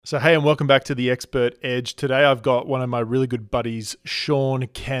So, hey, and welcome back to the Expert Edge. Today, I've got one of my really good buddies, Sean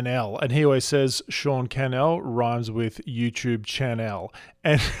Cannell. And he always says Sean Cannell rhymes with YouTube channel.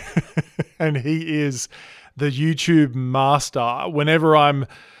 And, and he is the YouTube master. Whenever I'm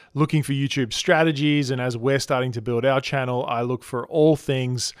looking for YouTube strategies, and as we're starting to build our channel, I look for all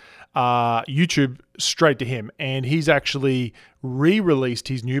things YouTube straight to him. And he's actually re-released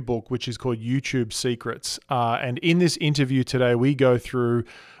his new book, which is called YouTube Secrets. And in this interview today, we go through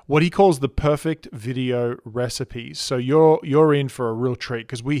what he calls the perfect video recipes. So you're in for a real treat,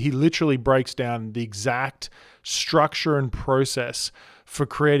 because he literally breaks down the exact structure and process for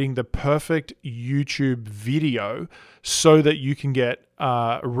creating the perfect YouTube video so that you can get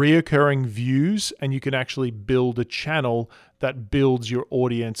reoccurring views and you can actually build a channel that builds your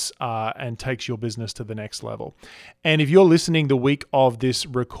audience and takes your business to the next level. And if you're listening the week of this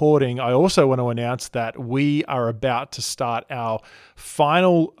recording, I also want to announce that we are about to start our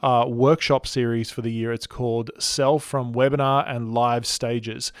final workshop series for the year. It's called Sell from Webinar and Live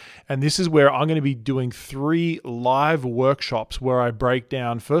Stages. And this is where I'm going to be doing 3 live workshops where I break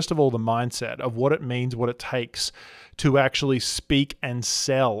down, first of all, the mindset of what it means, what it takes to actually speak and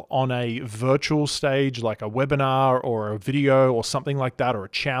sell on a virtual stage like a webinar or a video or something like that, or a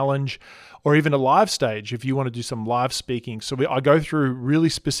challenge, or even a live stage if you want to do some live speaking. So I go through really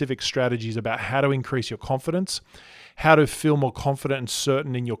specific strategies about how to increase your confidence, how to feel more confident and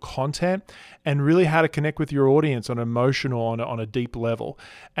certain in your content, and really how to connect with your audience on an emotional, on a deep level.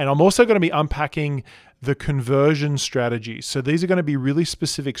 And I'm also going to be unpacking the conversion strategies. So these are going to be really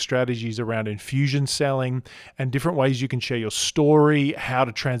specific strategies around infusion selling and different ways you can share your story, how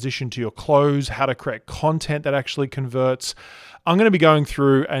to transition to your close, how to create content that actually converts. I'm going to be going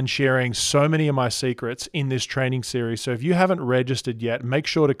through and sharing so many of my secrets in this training series. So if you haven't registered yet, make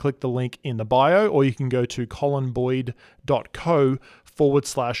sure to click the link in the bio, or you can go to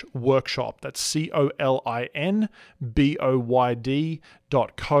colinboyd.co/workshop. That's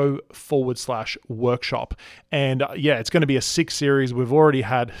colinboyd.co/workshop. And it's going to be a sick series. We've already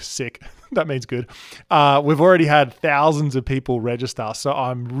had sick. That means good. We've already had thousands of people register. So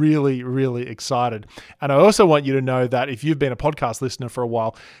I'm really, really excited. And I also want you to know that if you've been a podcast listener for a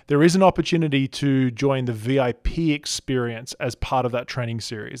while, there is an opportunity to join the VIP experience as part of that training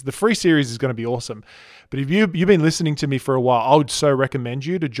series. The free series is going to be awesome. But if you've been listening to me for a while, I would so recommend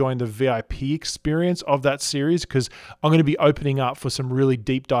you to join the VIP experience of that series, because I'm going to be opening up for some really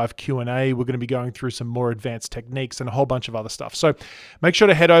deep dive Q&A. We're going to be going through some more advanced techniques and a whole bunch of other stuff. So make sure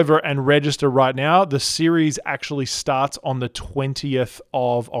to head over and register right now. The series actually starts on the 20th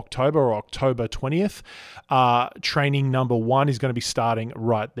of October, or October 20th. Training number 1 is going to be starting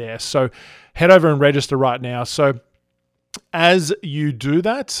right there. So head over and register right now. So as you do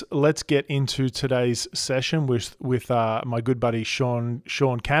that, let's get into today's session with my good buddy Sean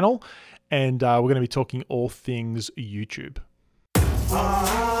Cannell, and we're going to be talking all things YouTube.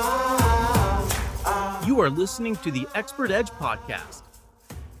 You are listening to the Expert Edge podcast.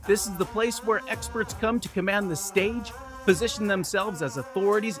 This is the place where experts come to command the stage, position themselves as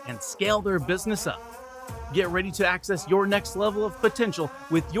authorities, and scale their business up. Get ready to access your next level of potential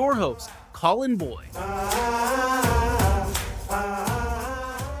with your host, Colin Boyd.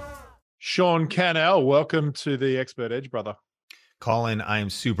 Sean Cannell, welcome to the Expert Edge, brother. Colin, I am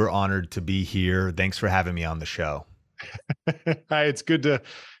super honored to be here. Thanks for having me on the show. Hey, it's good to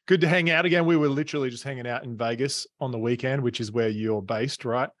hang out again. We were literally just hanging out in Vegas on the weekend, which is where you're based,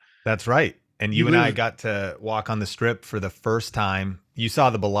 right? That's right. And you and I got to walk on the Strip for the first time. You saw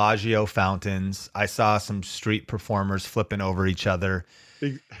the Bellagio fountains. I saw some street performers flipping over each other.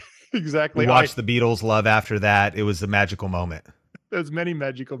 Exactly. We watched the Beatles Love After That. It was a magical moment. There's many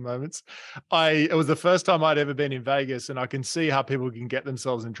magical moments. It was the first time I'd ever been in Vegas, and I can see how people can get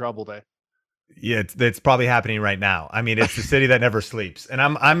themselves in trouble there. Yeah, it's probably happening right now. I mean, it's the city that never sleeps. And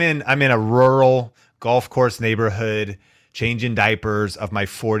I'm in a rural golf course neighborhood, changing diapers of my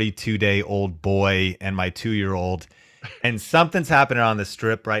 42-day-old boy and my 2-year-old. And something's happening on the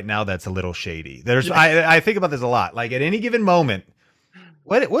Strip right now that's a little shady. I think about this a lot. Like at any given moment,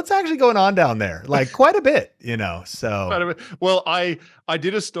 what's actually going on down there? Like quite a bit, so. Well, I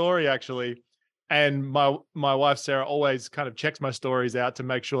did a story actually, and my wife Sarah always kind of checks my stories out to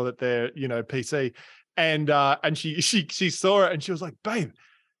make sure that they're PC, and she saw it and she was like, "Babe,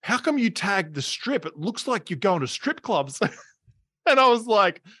 how come you tagged the Strip? It looks like you're going to strip clubs." And I was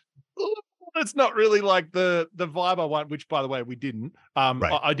like, it's not really like the vibe I want, which by the way, we didn't.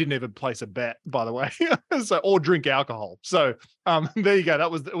 Right. I didn't even place a bet, by the way. Or drink alcohol. So there you go.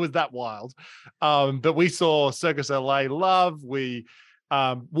 It was that wild. But we saw Circus LA Love. We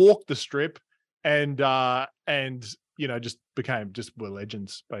walked the Strip and just we're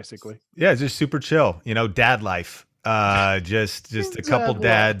legends basically. Yeah, it's just super chill, dad life. Just a couple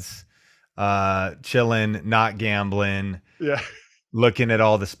dads, chilling, not gambling, Yeah. looking at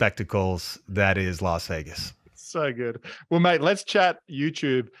all the spectacles that is Las Vegas. So good. Well, mate, let's chat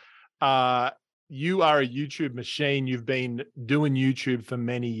YouTube. You are a YouTube machine. You've been doing YouTube for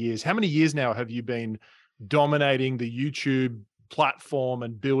many years. How many years now have you been dominating the YouTube platform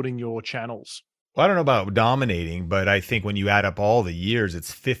and building your channels? Well, I don't know about dominating, but I think when you add up all the years,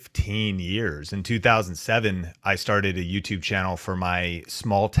 it's 15 years. In 2007, I started a YouTube channel for my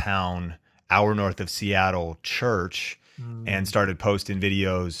small town, hour north of Seattle church, and started posting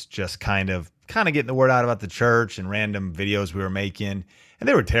videos, just kind of getting the word out about the church and random videos we were making. And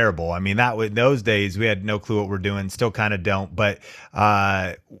they were terrible. I mean, in those days, we had no clue what we're doing, still kind of don't, but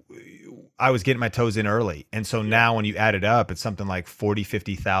I was getting my toes in early. And so now when you add it up, it's something like 40,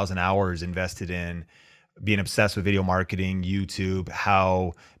 50,000 hours invested in being obsessed with video marketing, YouTube,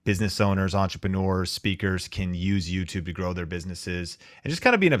 how business owners, entrepreneurs, speakers can use YouTube to grow their businesses, and just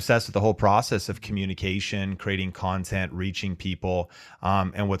kind of being obsessed with the whole process of communication, creating content, reaching people.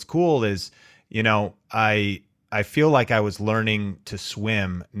 And what's cool is, I feel like I was learning to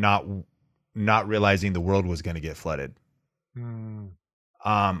swim, not realizing the world was going to get flooded.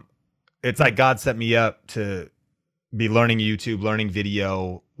 It's like God set me up to be learning YouTube, learning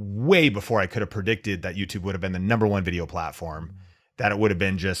video way before I could have predicted that YouTube would have been the #1 video platform, that it would have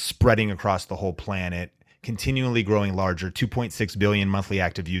been just spreading across the whole planet, continually growing larger, 2.6 billion monthly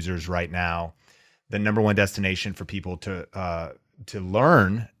active users right now, the #1 destination for people to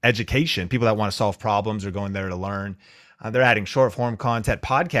learn education. People that want to solve problems are going there to learn. They're adding short form content.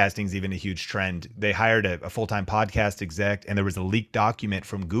 Podcasting is even a huge trend. They hired a full-time podcast exec, and there was a leaked document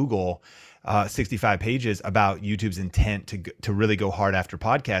from Google, 65 pages, about YouTube's intent to really go hard after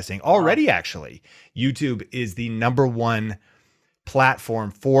podcasting. Already, actually, YouTube is the #1 platform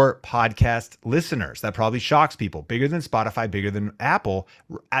for podcast listeners. That probably shocks people. Bigger than Spotify, bigger than Apple.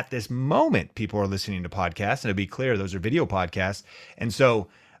 At this moment, people are listening to podcasts, and to be clear, those are video podcasts. And so,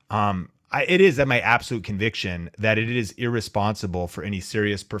 it is my absolute conviction that it is irresponsible for any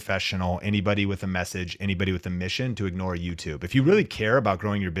serious professional, anybody with a message, anybody with a mission, to ignore YouTube. If you really care about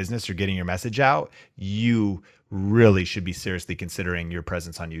growing your business or getting your message out, you really should be seriously considering your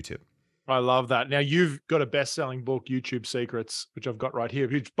presence on YouTube. I love that. Now, you've got a best-selling book, YouTube Secrets, which I've got right here,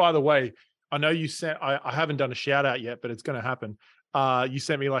 which, by the way, I know you sent, I haven't done a shout out yet, but it's going to happen. You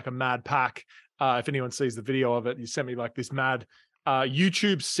sent me like a mad pack. If anyone sees the video of it, you sent me like this mad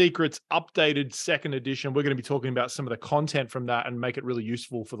YouTube Secrets updated 2nd edition. We're going to be talking about some of the content from that and make it really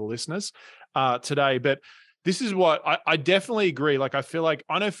useful for the listeners today. But this is what I definitely agree. Like, I feel like,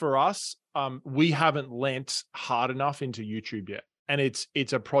 I know for us, we haven't lent hard enough into YouTube yet. And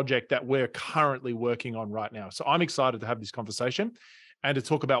it's a project that we're currently working on right now. So I'm excited to have this conversation and to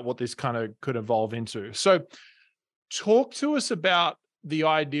talk about what this kind of could evolve into. So talk to us about the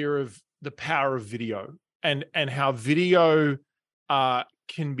idea of the power of video and how video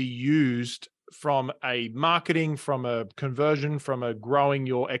can be used from a marketing, from a conversion, from a growing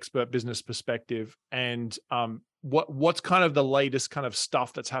your expert business perspective, and what's kind of the latest kind of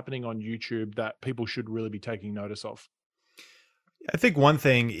stuff that's happening on YouTube that people should really be taking notice of? I think one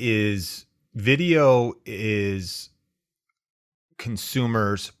thing is video is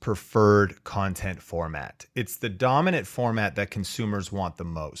consumers' preferred content format. It's the dominant format that consumers want the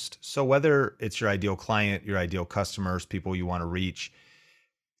most. So whether it's your ideal client, your ideal customers, people you want to reach,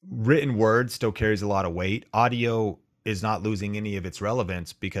 written word still carries a lot of weight. Audio is not losing any of its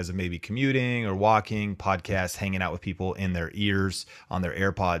relevance because of maybe commuting or walking, podcasts, hanging out with people in their ears, on their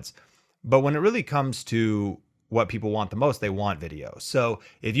AirPods. But when it really comes to what people want the most, they want video. So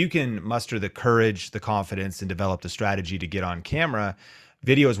if you can muster the courage, the confidence, and develop the strategy to get on camera,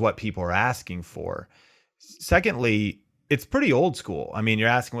 video is what people are asking for. Secondly, it's pretty old school. I mean, you're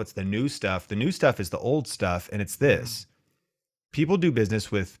asking what's the new stuff. The new stuff is the old stuff, and it's this. People do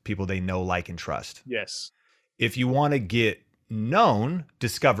business with people they know, like, and trust. Yes. If you want to get known,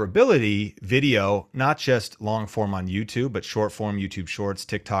 discoverability, video, not just long form on YouTube, but short form, YouTube Shorts,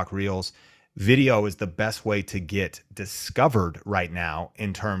 TikTok Reels, video is the best way to get discovered right now,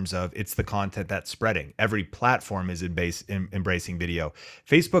 in terms of it's the content that's spreading. Every platform is embracing video.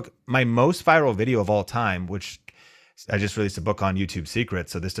 Facebook, my most viral video of all time, which I just released a book on YouTube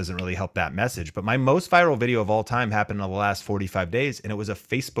Secrets, so this doesn't really help that message, but my most viral video of all time happened in the last 45 days, and it was a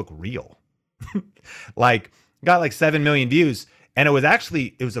Facebook Reel. Got like 7 million views, and it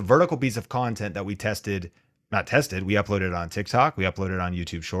was a vertical piece of content that we tested not tested. We uploaded it on TikTok. We uploaded it on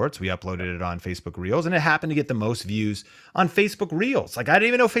YouTube Shorts. We uploaded it on Facebook Reels, and it happened to get the most views on Facebook Reels. Like I didn't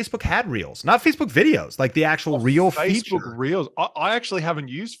even know Facebook had Reels, not Facebook videos, like the actual reel feature. Facebook Reels. I actually haven't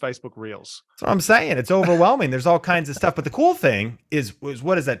used Facebook Reels. That's what I'm saying. It's overwhelming. There's all kinds of stuff. But the cool thing is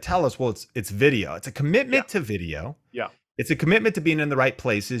what does that tell us? Well, it's video. It's a commitment to video. Yeah. It's a commitment to being in the right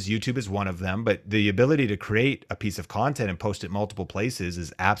places. YouTube is one of them, but the ability to create a piece of content and post it multiple places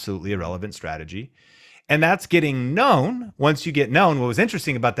is absolutely a relevant strategy. And that's getting known. Once you get known, what was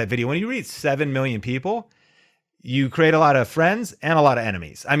interesting about that video, when you reach 7 million people, you create a lot of friends and a lot of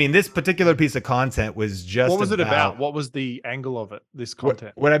enemies. I mean, this particular piece of content was just What was it about? What was the angle of it, this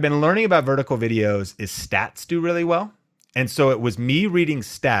content? What I've been learning about vertical videos is stats do really well. And so it was me reading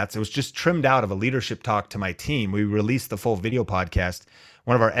stats. It was just trimmed out of a leadership talk to my team. We released the full video podcast.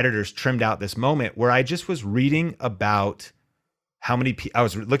 One of our editors trimmed out this moment where I just was reading about how many I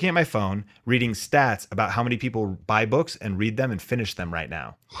was looking at my phone, reading stats about how many people buy books and read them and finish them right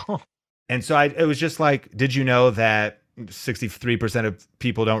now. Huh. And so it was just like, did you know that 63% of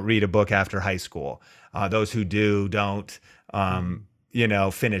people don't read a book after high school? Those who do don't,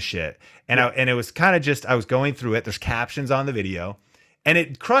 finish it. And it was kind of just, I was going through it. There's captions on the video and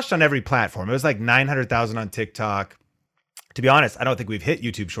it crushed on every platform. It was like 900,000 on TikTok. To be honest, I don't think we've hit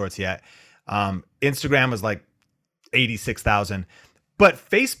YouTube Shorts yet. Instagram was like 86,000, but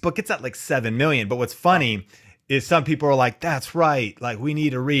Facebook, it's at like 7 million. But what's funny is some people are like, that's right, like we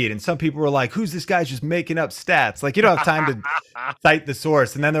need to read. And some people were like, who's this guy just making up stats? Like you don't have time to cite the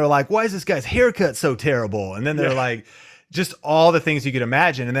source. And then they're like, why is this guy's haircut so terrible? And then they're like, just all the things you could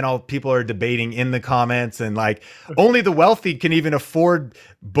imagine. And then all people are debating in the comments and like only the wealthy can even afford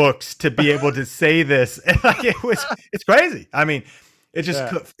books to be able to say this. And like it's crazy. I mean, it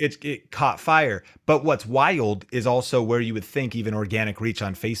just it caught fire. But what's wild is also where you would think even organic reach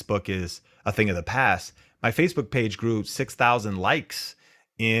on Facebook is a thing of the past. My Facebook page grew 6,000 likes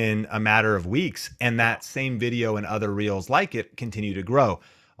in a matter of weeks. And that same video and other reels like it continue to grow.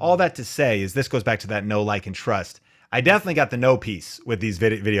 All that to say is this goes back to that know, like, and trust. I definitely got the no piece with these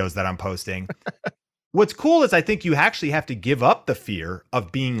videos that I'm posting. What's cool is I think you actually have to give up the fear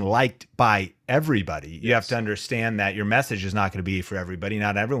of being liked by everybody. You have to understand that your message is not going to be for everybody.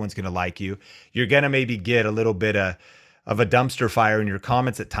 Not everyone's going to like you. You're going to maybe get a little bit of a dumpster fire in your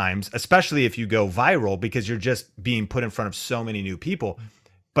comments at times, especially if you go viral because you're just being put in front of so many new people.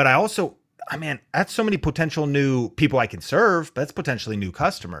 But that's so many potential new people I can serve, but that's potentially new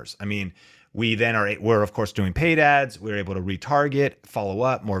customers. I mean, we're of course doing paid ads. We're able to retarget, follow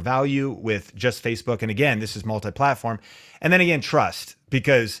up, more value with just Facebook. And again, this is multi-platform. And then again, trust,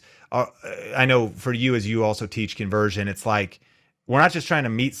 because I know for you, as you also teach conversion, it's like, we're not just trying to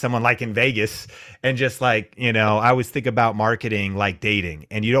meet someone like in Vegas and just like, I always think about marketing like dating,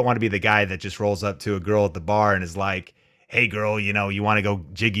 and you don't want to be the guy that just rolls up to a girl at the bar and is like, hey girl, you want to go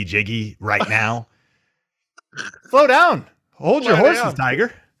jiggy right now? Slow down. Hold your horses,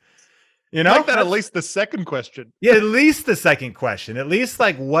 Tiger. Like that, at least the second question. Yeah, at least the second question. At least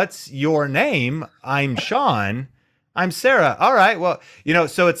like, what's your name? I'm Sean. I'm Sarah. All right. Well,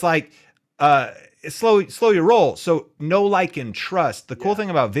 so it's like slow your roll. So know, like, and trust. The cool thing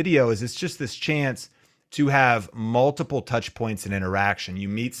about video is it's just this chance to have multiple touch points and interaction. You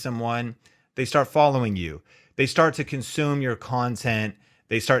meet someone, they start following you. They start to consume your content.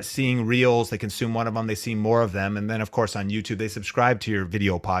 They start seeing reels. They consume one of them. They see more of them. And then, of course, on YouTube, they subscribe to your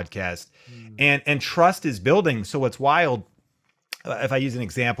video podcast. And trust is building. So what's wild, if I use an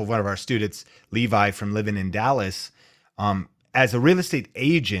example of one of our students, Levi from living in Dallas, as a real estate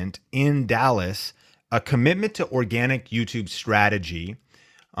agent in Dallas, a commitment to organic YouTube strategy.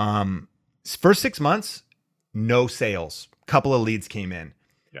 First 6 months, no sales. Couple of leads came in.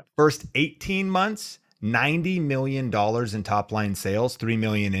 Yeah. First 18 months, $90 million in top line sales, $3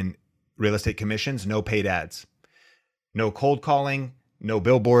 million in real estate commissions, no paid ads, no cold calling, no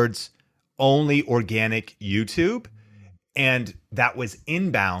billboards, only organic YouTube. And that was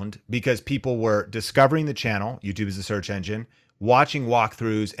inbound because people were discovering the channel. YouTube is a search engine, watching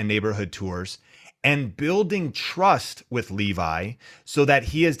walkthroughs and neighborhood tours, and building trust with Levi so that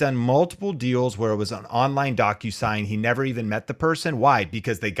he has done multiple deals where it was an online DocuSign. He never even met the person. Why?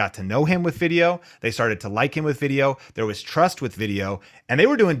 Because they got to know him with video. They started to like him with video. There was trust with video. And they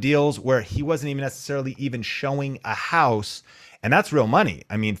were doing deals where he wasn't even necessarily even showing a house. And that's real money.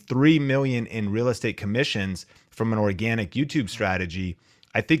 I mean, $3 million in real estate commissions from an organic YouTube strategy.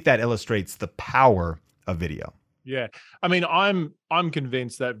 I think that illustrates the power of video. Yeah. I mean, I'm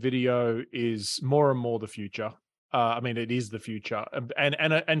convinced that video is more and more the future. It is the future.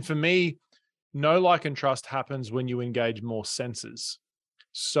 And for me, know, like, and trust happens when you engage more senses.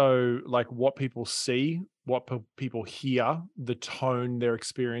 So like what people see, what people hear, the tone they're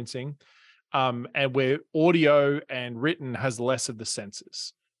experiencing, and where audio and written has less of the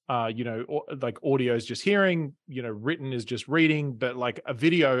senses. Like audio is just hearing, written is just reading, but like a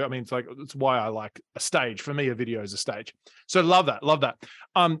video, I mean, it's why I like a stage. For me, a video is a stage. So love that.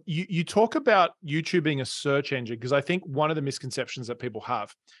 You talk about YouTube being a search engine, because I think one of the misconceptions that people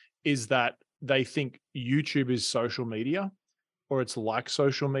have is that they think YouTube is social media, or it's like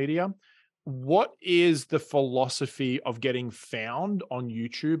social media. What is the philosophy of getting found on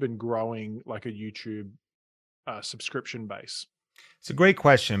YouTube and growing like a YouTube subscription base? It's a great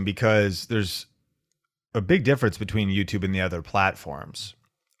question, because there's a big difference between YouTube and the other platforms.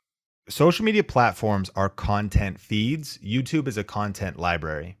 Social media platforms are content feeds. YouTube is a content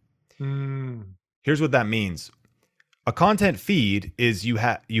library. Here's what that means. A content feed is you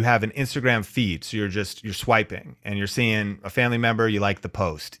have an Instagram feed. So you're swiping and you're seeing a family member, you like the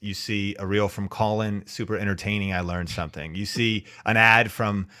post. You see a reel from Colin, super entertaining, I learned something. You see an ad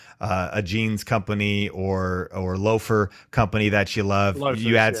from a jeans company or loafer company that you love.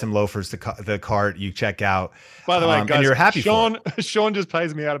 You add some loafers to the cart, you check out. By the way, guys, and you're happy Sean just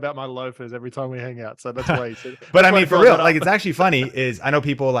pays me out about my loafers every time we hang out. So that's why he said. But I mean, for real, like, it's actually funny is I know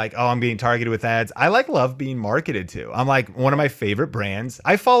people like, oh, I'm being targeted with ads. I love being marketed to. I'm like, one of my favorite brands.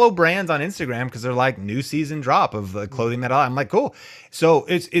 I follow brands on Instagram because they're like new season drop of the clothing that I'm like, cool. So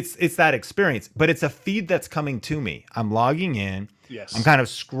it's that experience, but it's a feed that's coming to me. I'm logging in. Yes. I'm kind of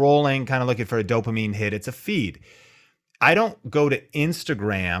scrolling, kind of looking for a dopamine hit. It's a feed. I don't go to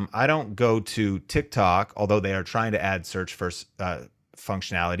Instagram. I don't go to TikTok, although they are trying to add search first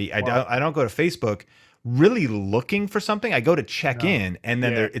functionality. I don't go to Facebook really looking for something. I go to check in, and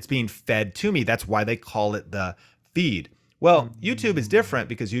then it's being fed to me. That's why they call it the feed. Well, YouTube is different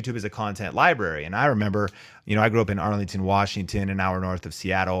because YouTube is a content library. And I remember, I grew up in Arlington, Washington, an hour north of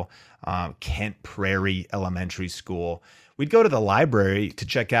Seattle, Kent Prairie Elementary School. We'd go to the library to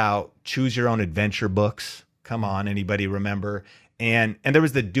check out Choose Your Own Adventure books. Come on, anybody remember? And there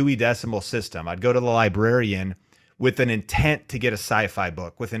was the Dewey Decimal System. I'd go to the librarian with an intent to get a sci-fi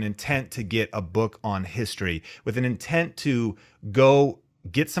book, with an intent to get a book on history, with an intent to go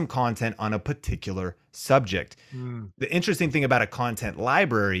get some content on a particular subject. The interesting thing about a content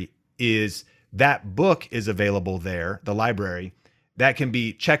library is that book is available there, the library, that can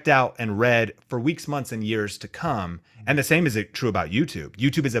be checked out and read for weeks, months, and years to come. And the same is true about YouTube.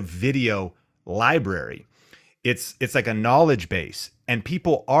 YouTube is a video library. It's like a knowledge base, and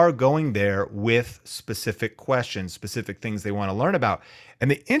people are going there with specific questions, specific things they want to learn about. And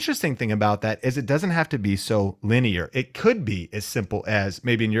the interesting thing about that is it doesn't have to be so linear. It could be as simple as,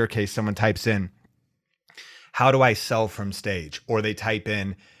 maybe in your case, someone types in, how do I sell from stage? Or they type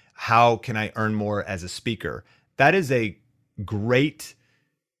in, how can I earn more as a speaker? That is a great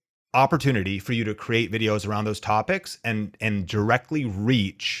opportunity for you to create videos around those topics and directly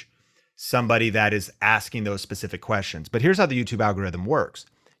reach somebody that is asking those specific questions. But here's how the YouTube algorithm works.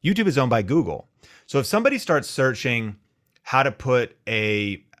 YouTube is owned by Google. So if somebody starts searching how to put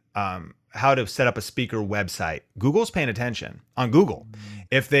how to set up a speaker website, Google's paying attention on Google.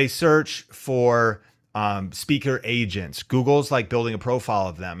 If they search for speaker agents, Google's like building a profile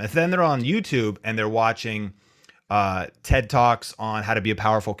of them. If then they're on YouTube and they're watching TED Talks on how to be a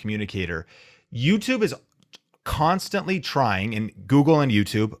powerful communicator, YouTube is constantly trying, and Google and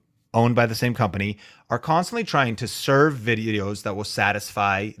YouTube, owned by the same company, are constantly trying to serve videos that will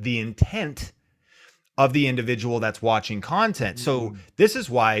satisfy the intent of the individual that's watching content. So this is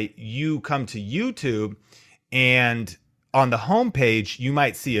why you come to YouTube, and on the homepage, you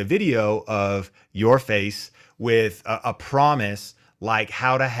might see a video of your face with a promise like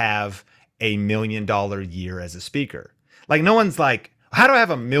how to have $1 million year as a speaker. Like, no one's like, how do I have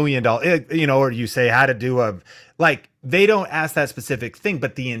 $1 million? Or you say how to do they don't ask that specific thing,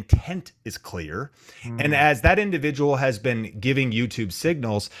 but the intent is clear. And as that individual has been giving YouTube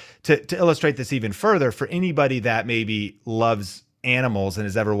signals, to illustrate this even further, for anybody that maybe loves animals and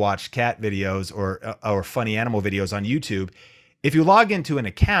has ever watched cat videos or funny animal videos on YouTube, if you log into an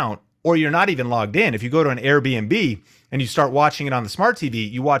account, or you're not even logged in, if you go to an Airbnb and you start watching it on the smart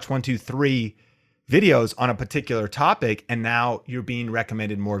TV, you watch 1, 2, 3 videos on a particular topic, and now you're being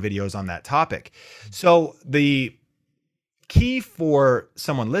recommended more videos on that topic. So the key for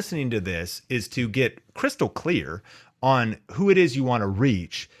someone listening to this is to get crystal clear on who it is you want to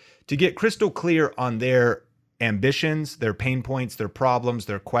reach, to get crystal clear on their ambitions, their pain points, their problems,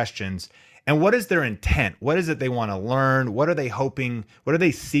 their questions, and what is their intent? What is it they want to learn? What are they hoping? What are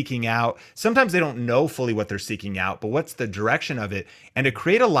they seeking out? Sometimes they don't know fully what they're seeking out, but what's the direction of it? And to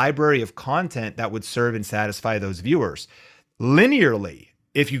create a library of content that would serve and satisfy those viewers. Linearly,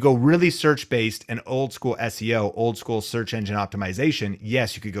 If you go really search based and old school SEO, old school search engine optimization,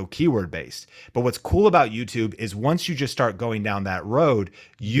 yes, you could go keyword based. But what's cool about YouTube is once you just start going down that road,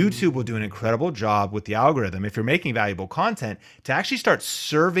 YouTube will do an incredible job with the algorithm, if you're making valuable content, to actually start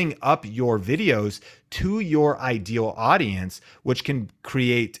serving up your videos to your ideal audience, which can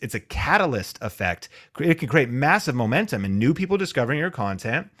create, it's a catalyst effect. It can create massive momentum and new people discovering your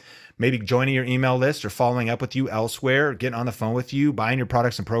content, maybe joining your email list or following up with you elsewhere, getting on the phone with you, buying your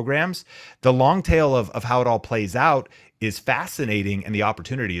products and programs. The long tail of how it all plays out is fascinating, and the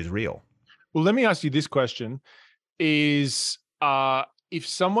opportunity is real. Well, let me ask you this question is, if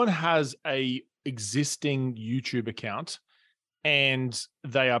someone has a existing YouTube account and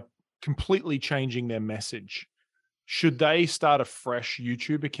they are completely changing their message, should they start a fresh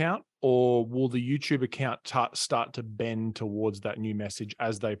YouTube account, or will the YouTube account start to bend towards that new message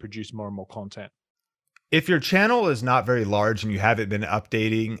as they produce more and more content? If your channel is not very large and you haven't been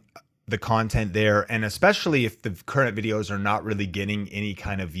updating the content there, and especially if the current videos are not really getting any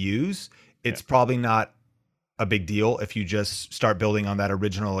kind of views, it's probably not a big deal if you just start building on that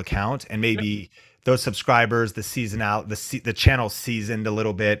original account, and maybe those subscribers, the channel seasoned a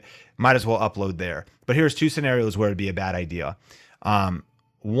little bit, might as well upload there. But here's two scenarios where it'd be a bad idea.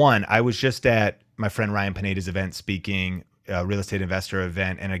 One, I was just at my friend Ryan Pineda's event speaking, a real estate investor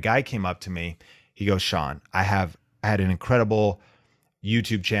event, and a guy came up to me. He goes, Sean, I had an incredible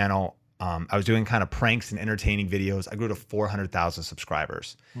YouTube channel. I was doing kind of pranks and entertaining videos. I grew to 400,000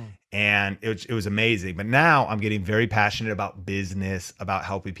 subscribers, and it was amazing. But now I'm getting very passionate about business, about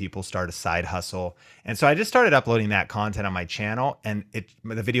helping people start a side hustle. And so I just started uploading that content on my channel, and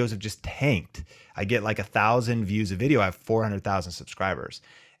the videos have just tanked. I get like 1,000 views a video. I have 400,000 subscribers.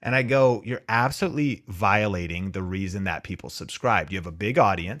 And I go, you're absolutely violating the reason that people subscribed. You have a big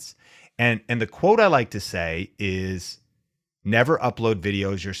audience. And the quote I like to say is, never upload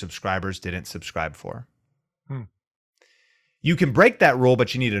videos your subscribers didn't subscribe for. You can break that rule,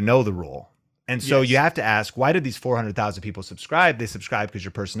 but you need to know the rule. And so you have to ask, why did these 400,000 people subscribe? They subscribed because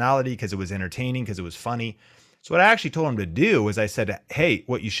your personality, because it was entertaining, because it was funny. So what I actually told them to do was I said, hey,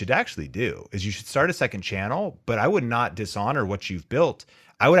 what you should actually do is you should start a second channel, but I would not dishonor what you've built.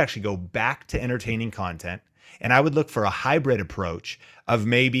 I would actually go back to entertaining content, and I would look for a hybrid approach of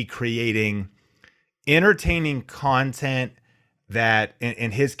maybe creating entertaining content that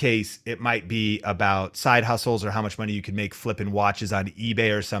in his case, it might be about side hustles or how much money you can make flipping watches on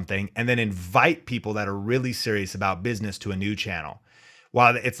eBay or something, and then invite people that are really serious about business to a new channel.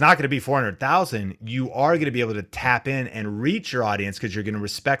 While it's not going to be 400,000, you are going to be able to tap in and reach your audience because you're going to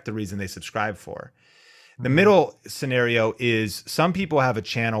respect the reason they subscribe for. The middle scenario is some people have a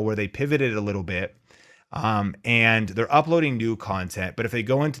channel where they pivoted a little bit, and they're uploading new content, but if they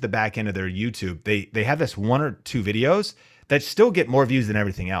go into the back end of their YouTube, they have this 1 or 2 videos that still get more views than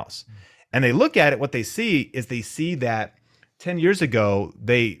everything else. And they look at it, what they see is they see that 10 years ago,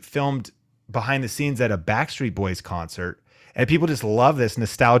 they filmed behind the scenes at a Backstreet Boys concert, and people just love this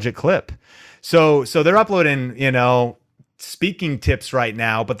nostalgic clip. So they're uploading, speaking tips right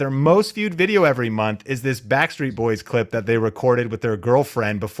now, but their most viewed video every month is this Backstreet Boys clip that they recorded with their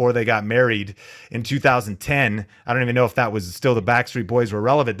girlfriend before they got married in 2010. I don't even know if that was still the Backstreet Boys were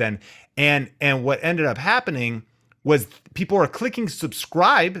relevant then. And what ended up happening was people are clicking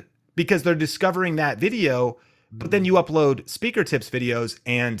subscribe because they're discovering that video, but then you upload speaker tips videos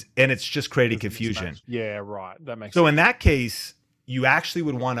and it's just creating confusion. Yeah, right. That makes sense. So in that case, you actually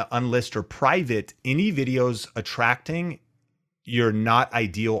would want to unlist or private any videos attracting your not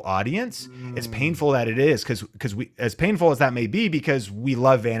ideal audience, as painful that it is, because we, as painful as that may be, because we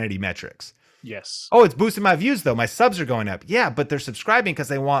love vanity metrics. Yes. Oh, it's boosting my views though. My subs are going up. Yeah, but they're subscribing because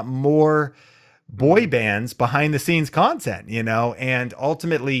they want more boy bands behind the scenes content, and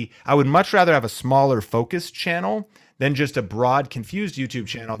ultimately I would much rather have a smaller focused channel than just a broad confused YouTube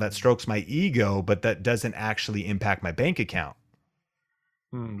channel that strokes my ego, but that doesn't actually impact my bank account.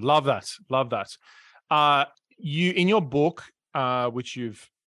 Love that. Love that. You, in your book, which you've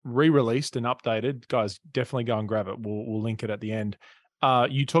re-released and updated, guys, definitely go and grab it. We'll link it at the end.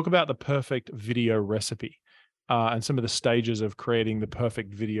 You talk about the perfect video recipe. And some of the stages of creating the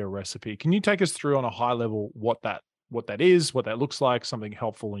perfect video recipe. Can you take us through on a high level what that is, what that looks like, something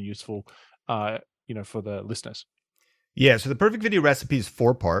helpful and useful, for the listeners? Yeah. So the perfect video recipe is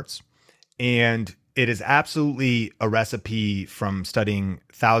 4 parts, and it is absolutely a recipe from studying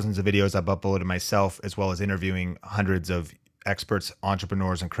thousands of videos I've uploaded myself, as well as interviewing hundreds of experts,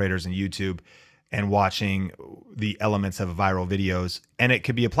 entrepreneurs, and creators in YouTube, and watching the elements of viral videos. And it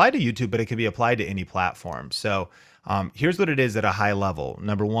could be applied to YouTube, but it could be applied to any platform. So here's what it is at a high level.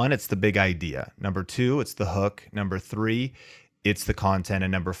 Number 1, it's the big idea. Number 2, it's the hook. Number 3, it's the content,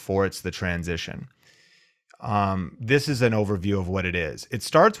 and number 4, it's the transition. This is an overview of what it is. It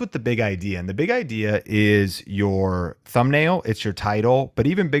starts with the big idea, and the big idea is your thumbnail, it's your title, but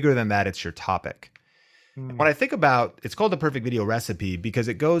even bigger than that, it's your topic. When I think about, it's called the perfect video recipe because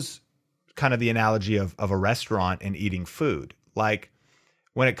it goes kind of the analogy of a restaurant and eating food. Like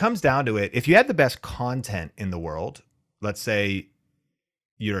when it comes down to it, if you had the best content in the world, let's say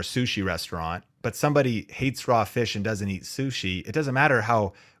you're a sushi restaurant, but somebody hates raw fish and doesn't eat sushi, it doesn't matter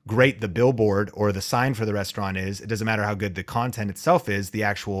how great the billboard or the sign for the restaurant is. It doesn't matter how good the content itself is, the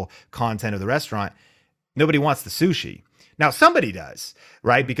actual content of the restaurant. Nobody wants the sushi. Now, somebody does,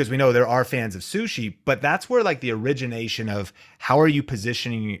 right? Because we know there are fans of sushi, but that's where like the origination of how are you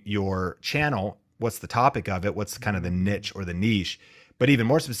positioning your channel? What's the topic of it? What's kind of the niche or the niche? But even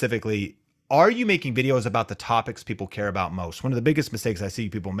more specifically, are you making videos about the topics people care about most? One of the biggest mistakes I see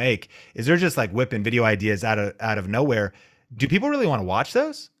people make is they're just like whipping video ideas out of nowhere. Do people really want to watch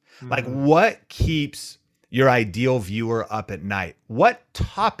those? Like what keeps your ideal viewer up at night? What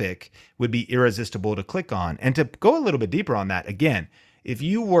topic would be irresistible to click on? And to go a little bit deeper on that, again, if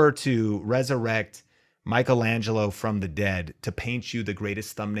you were to resurrect Michelangelo from the dead to paint you the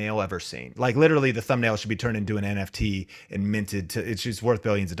greatest thumbnail ever seen, like literally the thumbnail should be turned into an NFT and minted to, it's just worth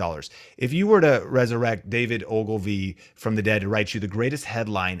billions of dollars. If you were to resurrect David Ogilvy from the dead to write you the greatest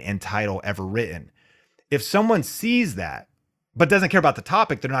headline and title ever written, if someone sees that, but doesn't care about the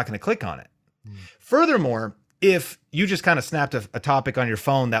topic, they're not going to click on it. Furthermore, if you just kind of snapped a topic on your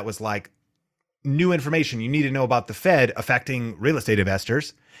phone that was like new information you need to know about the Fed affecting real estate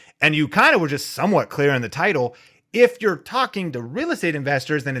investors, and you kind of were just somewhat clear in the title, if you're talking to real estate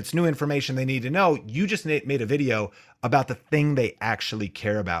investors, then it's new information they need to know. You just made a video about the thing they actually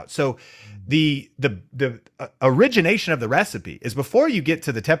care about. So the origination of the recipe is before you get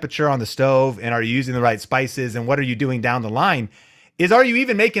to the temperature on the stove and are you using the right spices and what are you doing down the line, is are you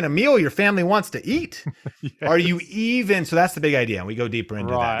even making a meal your family wants to eat? Yes. Are you even, so that's the big idea. And we go deeper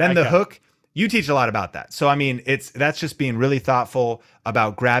into that. Then the hook, you teach a lot about that. So, I mean, that's just being really thoughtful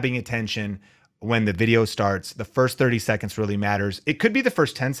about grabbing attention when the video starts. The first 30 seconds really matters. It could be the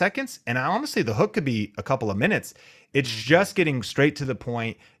first 10 seconds. And honestly, the hook could be a couple of minutes. It's just getting straight to the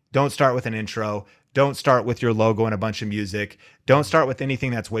point. Don't start with an intro. Don't start with your logo and a bunch of music. Don't start with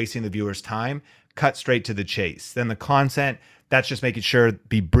anything that's wasting the viewer's time. Cut straight to the chase. Then the content, that's just making sure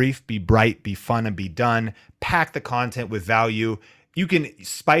be brief, be bright, be fun, and be done. Pack the content with value. You can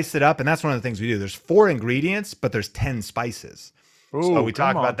spice it up. And that's one of the things we do. There's 4 ingredients, but there's 10 spices. Ooh, so we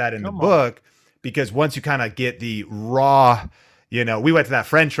talk about that in the book, because once you kind of get the raw, you know, we went to that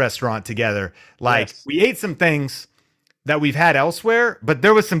French restaurant together. Like we ate some things that we've had elsewhere, but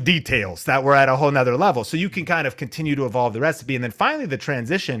there was some details that were at a whole nother level. So you can kind of continue to evolve the recipe. And then finally the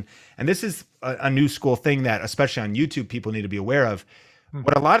transition, and this is a new school thing that especially on YouTube, people need to be aware of.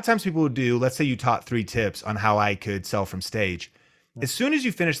 What a lot of times people would do, let's say you taught 3 tips on how I could sell from stage. As soon as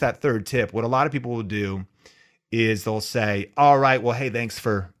you finish that 3rd tip, what a lot of people will do is they'll say, all right, well, hey, thanks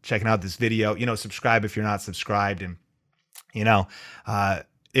for checking out this video, you know, subscribe if you're not subscribed. And, you know,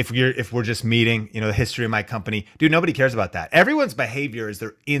 if we're just meeting, you know, the history of my company, dude, nobody cares about that. Everyone's behavior is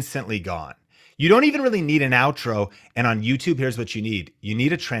they're instantly gone. You don't even really need an outro. And on YouTube, here's what you need. You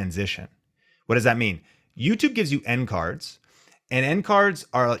need a transition. What does that mean? YouTube gives you end cards, and end cards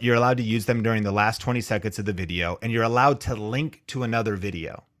are, you're allowed to use them during the last 20 seconds of the video, and you're allowed to link to another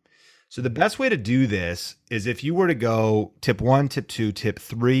video. So the best way to do this is if you were to go tip 1, tip 2, tip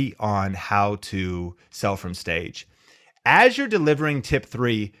 3 on how to sell from stage. As you're delivering tip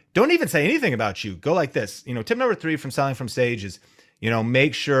 3, don't even say anything about you. Go like this. You know, tip number 3 from selling from stage is, you know,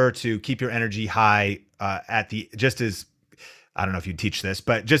 make sure to keep your energy high at the, just as, I don't know if you teach this,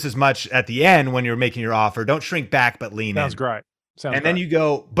 but just as much at the end when you're making your offer. Don't shrink back, but lean in. Sounds great. And then you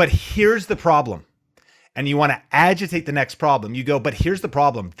go, but here's the problem. And you want to agitate the next problem. You go, but here's the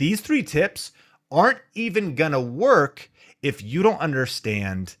problem. These 3 tips aren't even going to work if you don't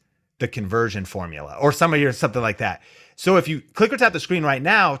understand the conversion formula or something like that. So if you click or tap the screen right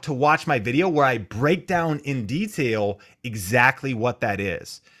now to watch my video where I break down in detail exactly what that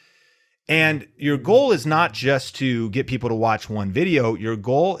is. And your goal is not just to get people to watch one video. Your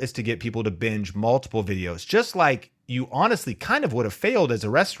goal is to get people to binge multiple videos, just like you honestly kind of would have failed as a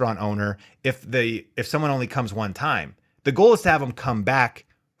restaurant owner if someone only comes one time. The goal is to have them come back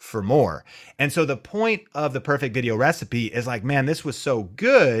for more. And so the point of the perfect video recipe is like, man, this was so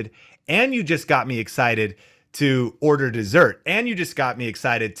good. And you just got me excited to order dessert. And you just got me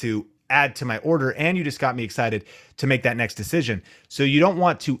excited to add to my order. And you just got me excited to make that next decision. So you don't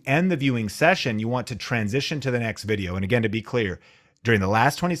want to end the viewing session. You want to transition to the next video. And again, to be clear, during the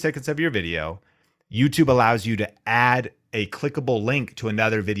last 20 seconds of your video, YouTube allows you to add a clickable link to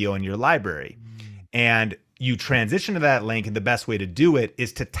another video in your library. And you transition to that link, and the best way to do it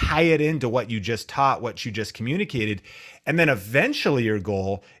is to tie it into what you just taught, what you just communicated. And then eventually your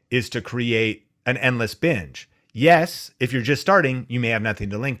goal is to create an endless binge. Yes, if you're just starting, you may have nothing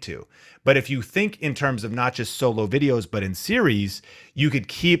to link to. But if you think in terms of not just solo videos, but in series, you could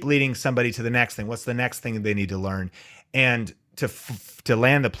keep leading somebody to the next thing. What's the next thing they need to learn? And to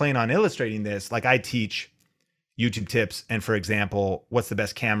land the plane on illustrating this, like I teach YouTube tips. And for example, what's the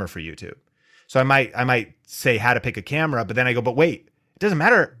best camera for YouTube? So I might say how to pick a camera, but then I go, but wait, it doesn't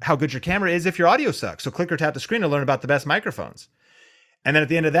matter how good your camera is if your audio sucks. So click or tap the screen to learn about the best microphones. And then at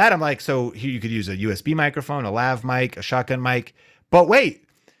the end of that, I'm like, so here you could use a USB microphone, a lav mic, a shotgun mic. But wait,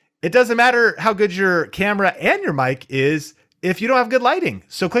 it doesn't matter how good your camera and your mic is if you don't have good lighting.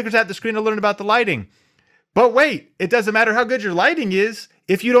 So click or tap the screen to learn about the lighting. But wait, it doesn't matter how good your lighting is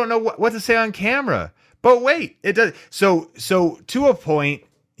if you don't know what to say on camera. But wait, it does. So to a point,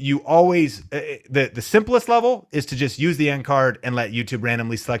 you always, the simplest level is to just use the end card and let YouTube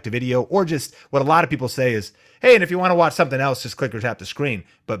randomly select a video, or just what a lot of people say is, hey, and if you want to watch something else, just click or tap the screen.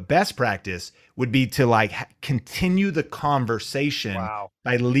 But best practice would be to like continue the conversation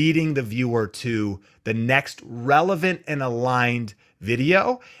by leading the viewer to the next relevant and aligned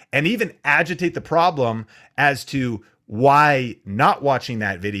video, and even agitate the problem as to why not watching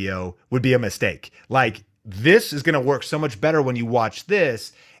that video would be a mistake. Like, this is going to work so much better when you watch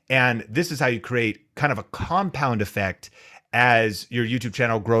this. And this is how you create kind of a compound effect as your YouTube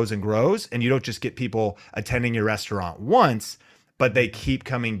channel grows and grows. And you don't just get people attending your restaurant once, but they keep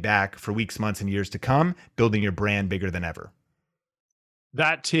coming back for weeks, months, and years to come, building your brand bigger than ever.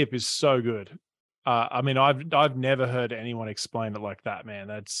 That tip is so good. I mean, I've never heard anyone explain it like that, man.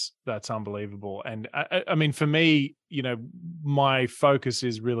 That's unbelievable. And I mean, for me, you know, my focus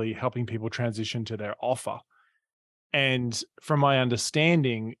is really helping people transition to their offer. And from my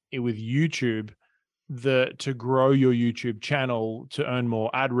understanding with YouTube, to grow your YouTube channel, to earn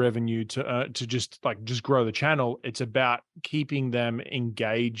more ad revenue, to just grow the channel, it's about keeping them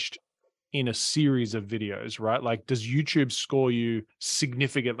engaged in a series of videos, right? Like, does YouTube score you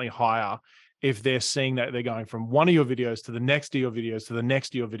significantly higher if they're seeing that they're going from one of your videos to the next of your videos to the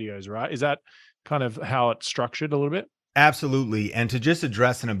next of your videos, right? Is that kind of how it's structured a little bit? Absolutely. And to just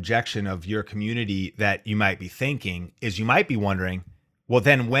address an objection of your community that you might be thinking is, you might be wondering, well,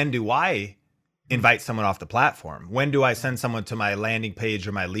 then when do I invite someone off the platform? When do I send someone to my landing page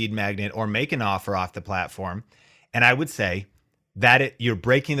or my lead magnet or make an offer off the platform? And I would say that you're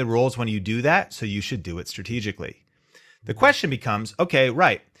breaking the rules when you do that, so you should do it strategically. The question becomes, okay,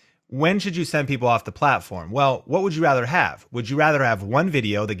 right, when should you send people off the platform? Well, what would you rather have? Would you rather have one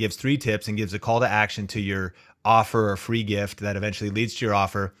video that gives 3 tips and gives a call to action to your offer or free gift that eventually leads to your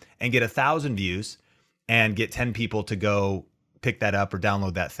offer and get 1,000 views and get 10 people to go pick that up or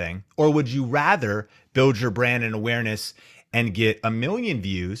download that thing? Or would you rather build your brand and awareness and get 1 million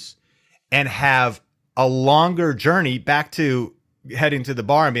views and have a longer journey back to heading to the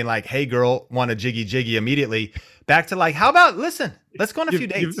bar and being like, hey girl, want a jiggy immediately, back to like, how about, listen, let's go on a few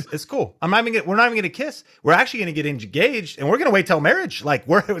dates. It's cool. we're not even going to kiss. We're actually going to get engaged, and we're going to wait till marriage. Like,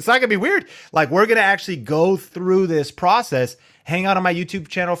 it's not going to be weird. Like, we're going to actually go through this process, hang out on my YouTube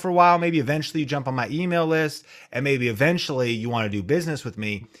channel for a while. Maybe eventually you jump on my email list, and maybe eventually you want to do business with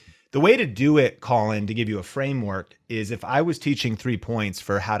me. The way to do it, Colin, to give you a framework, is if I was teaching 3 points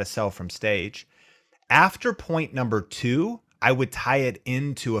for how to sell from stage, after point number 2, I would tie it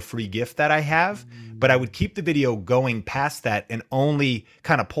into a free gift that I have, but I would keep the video going past that and only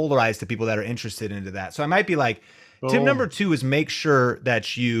kind of polarize to people that are interested into that. So I might be like, tip number 2 is make sure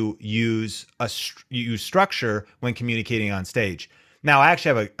that you use structure when communicating on stage. Now, I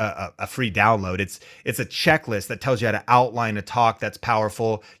actually have a free download. It's a checklist that tells you how to outline a talk that's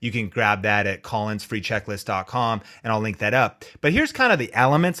powerful. You can grab that at colinsfreechecklist.com, and I'll link that up. But here's kind of the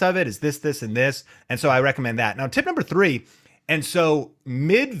elements of it, is this, this, and this. And so I recommend that. Now, tip number 3, and so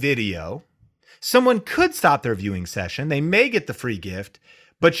mid-video, someone could stop their viewing session. They may get the free gift,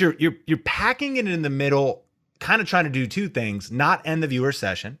 but you're packing it in the middle, kind of trying to do 2 things: not end the viewer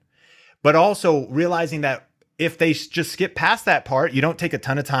session, but also realizing that if they just skip past that part, you don't take a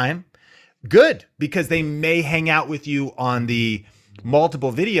ton of time. Good, because they may hang out with you on the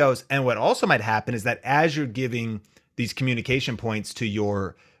multiple videos. And what also might happen is that as you're giving these communication points to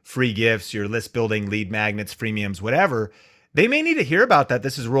your free gifts, your list building, lead magnets, freemiums, whatever, they may need to hear about that.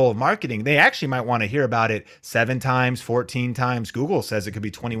 This is role of marketing. They actually might want to hear about it 7 times, 14 times. Google says it could be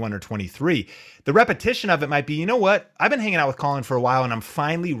 21 or 23. The repetition of it might be, you know what? I've been hanging out with Colin for a while, and I'm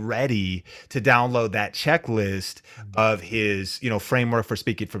finally ready to download that checklist of his, framework for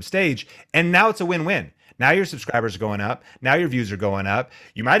speaking from stage. And now it's a win-win. Now your subscribers are going up. Now your views are going up.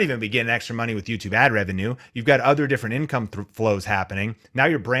 You might even be getting extra money with YouTube ad revenue. You've got other different income flows happening. Now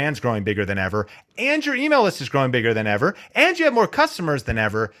your brand's growing bigger than ever, and your email list is growing bigger than ever, and you have more customers than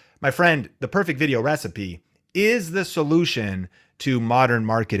ever. My friend, the perfect video recipe is the solution to modern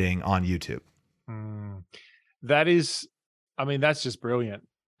marketing on YouTube. That is, I mean, that's just brilliant.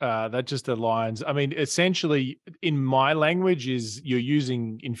 That just aligns. I mean, essentially, in my language, is you're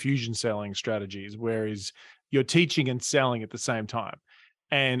using infusion selling strategies, whereas you're teaching and selling at the same time.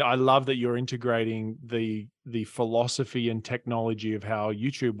 And I love that you're integrating the philosophy and technology of how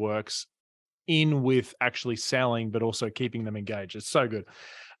YouTube works in with actually selling, but also keeping them engaged. It's so good.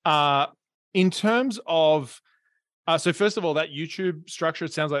 In terms of, so first of all, that YouTube structure,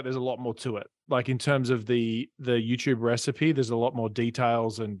 it sounds like there's a lot more to it. Like in terms of the YouTube recipe, there's a lot more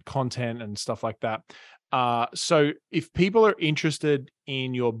details and content and stuff like that. So if people are interested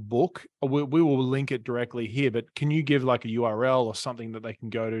in your book, we will link it directly here, but can you give like a URL or something that they can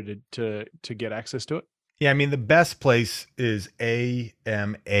go to get access to it? Yeah, I mean, the best place is AMAZON,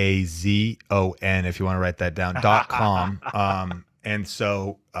 if you want to write that down, .com. And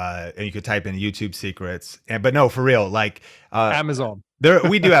so, and you could type in YouTube secrets, but no, for real, like Amazon.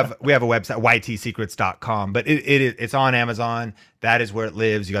 we have a website, ytsecrets.com, but it's on Amazon. That is where it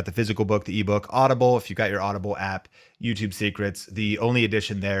lives. You got the physical book, the ebook, Audible. If you got your Audible app, YouTube Secrets, the only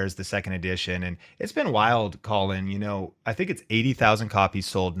edition there is the second edition. And it's been wild, Colin. You know, I think it's 80,000 copies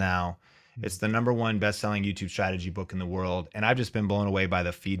sold now. It's the #1 best-selling YouTube strategy book in the world. And I've just been blown away by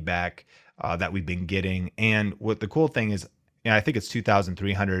the feedback that we've been getting. And what the cool thing is, I think it's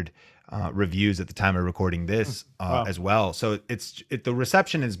 2,300 reviews at the time of recording this Wow. as well. So the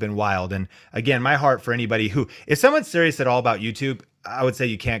reception has been wild. And again, my heart for anybody who, if someone's serious at all about YouTube, I would say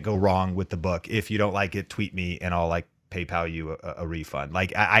you can't go wrong with the book. If you don't like it, tweet me and I'll like PayPal you a refund.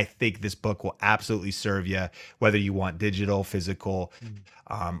 Like I think this book will absolutely serve you, whether you want digital, physical,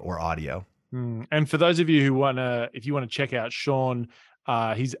 or audio. And for those of you who if you want to check out Sean,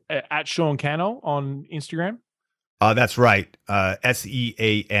 he's at Sean Cannell on Instagram. That's right.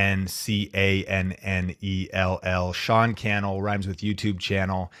 SeanCannell. Sean Cannell rhymes with YouTube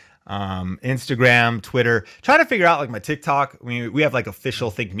channel. Instagram, Twitter. Trying to figure out like my TikTok. I mean, we have like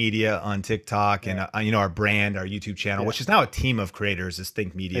official Think Media on TikTok, and our brand, our YouTube channel, which is now a team of creators, is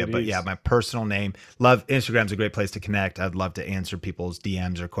Think Media. But yeah, my personal name. Love Instagram's a great place to connect. I'd love to answer people's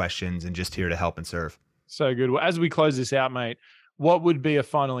DMs or questions, and just here to help and serve. So good. Well, as we close this out, mate, what would be a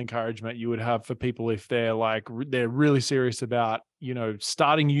final encouragement you would have for people if they're really serious about,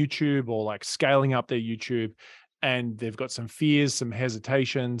 starting YouTube or like scaling up their YouTube, and they've got some fears, some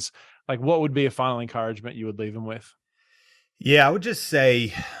hesitations? Like, what would be a final encouragement you would leave them with? Yeah, I would just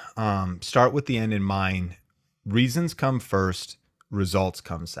say, start with the end in mind. Reasons come first, results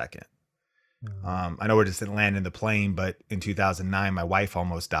come second. I know we're just landing the plane, but in 2009, my wife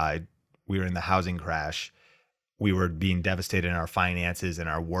almost died. We were in the housing crash. We were being devastated in our finances and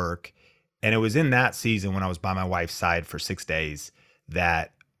our work. And it was in that season when I was by my wife's side for 6 days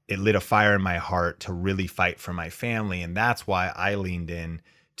that it lit a fire in my heart to really fight for my family. And that's why I leaned in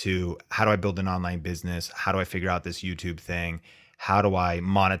to, how do I build an online business? How do I figure out this YouTube thing? How do I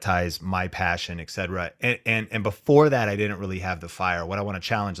monetize my passion, et cetera? And before that, I didn't really have the fire. What I want to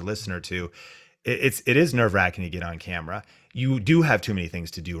challenge a listener to, it is nerve-wracking to get on camera. You do have too many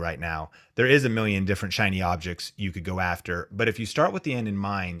things to do right now. There is a million different shiny objects you could go after. But if you start with the end in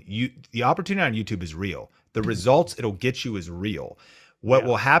mind, the opportunity on YouTube is real. The results it'll get you is real. What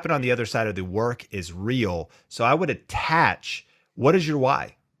will happen on the other side of the work is real. So I would attach, what is your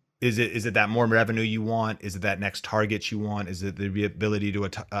why? Is it that more revenue you want? Is it that next target you want? Is it the ability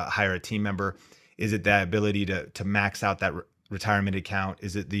to hire a team member? Is it that ability to max out that retirement account?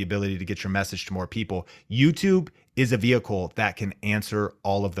 Is it the ability to get your message to more people? YouTube is a vehicle that can answer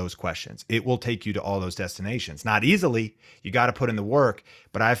all of those questions. It will take you to all those destinations. Not easily, you got to put in the work,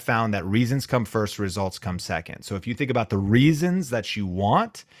 but I've found that reasons come first, results come second. So if you think about the reasons that you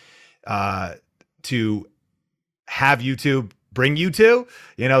want to have YouTube bring you to,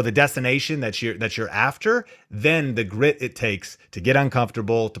 the destination that you're after, then the grit it takes to get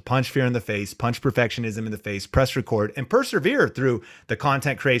uncomfortable, to punch fear in the face, punch perfectionism in the face, press record, and persevere through the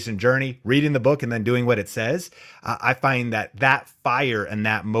content creation journey, reading the book and then doing what it says. I find that fire and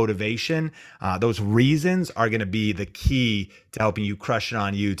that motivation, those reasons are going to be the key to helping you crush it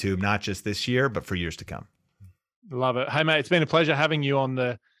on YouTube, not just this year, but for years to come. Love it. Hey, mate, it's been a pleasure having you on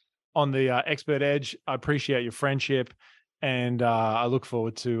the Expert Edge. I appreciate your friendship. And I look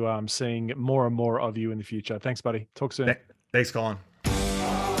forward to seeing more and more of you in the future. Thanks, buddy. Talk soon. Thanks, Colin.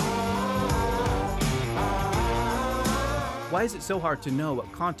 Why is it so hard to know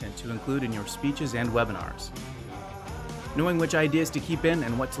what content to include in your speeches and webinars? Knowing which ideas to keep in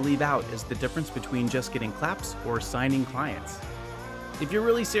and what to leave out is the difference between just getting claps or signing clients. If you're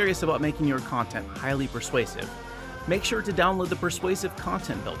really serious about making your content highly persuasive, make sure to download the Persuasive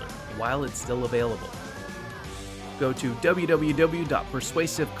Content Builder while it's still available. Go to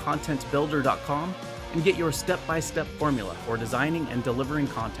www.persuasivecontentbuilder.com and get your step-by-step formula for designing and delivering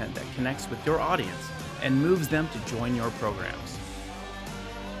content that connects with your audience and moves them to join your programs.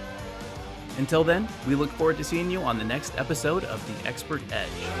 Until then, we look forward to seeing you on the next episode of The Expert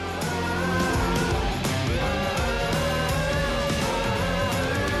Edge.